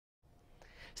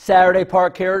Saturday,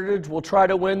 Parke Heritage will try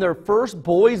to win their first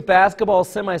boys basketball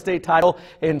semi-state title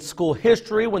in school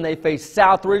history when they face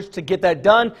Southridge. To get that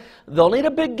done, they'll need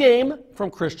a big game from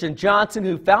Christian Johnson,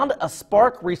 who found a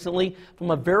spark recently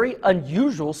from a very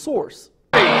unusual source.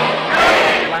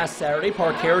 Last Saturday,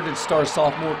 Parke Heritage star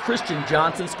sophomore Christian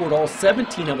Johnson scored all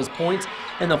 17 of his points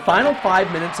in the final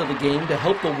 5 minutes of the game to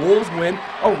help the Wolves win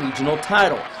a regional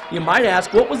title. You might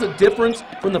ask, what was the difference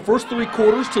from the first 3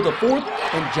 quarters to the fourth?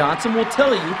 And Johnson will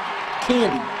tell you,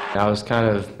 candy. I was kind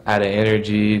of out of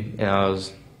energy, and I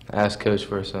asked Coach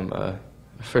for some of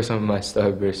my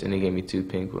Starburst, and he gave me 2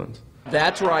 pink ones.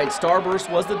 That's right,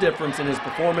 Starburst was the difference in his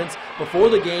performance. Before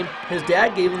the game, his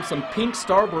dad gave him some pink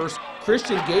Starburst.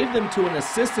 Christian gave them to an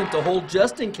assistant to hold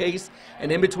just in case,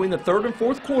 and in between the 3rd and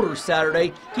 4th quarters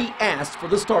Saturday, he asked for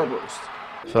the Starburst.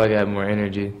 I feel like I have more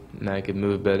energy and I could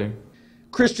move better.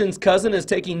 Christian's cousin is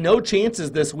taking no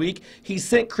chances this week. He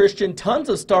sent Christian tons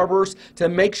of Starburst to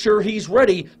make sure he's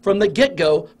ready from the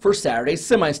get-go for Saturday's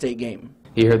semi-state game.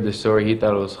 He heard the story, he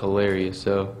thought it was hilarious,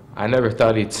 so I never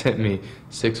thought he'd sent me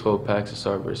 6 whole packs of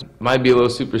Starburst. Might be a little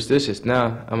superstitious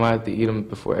now. I might have to eat them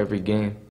before every game.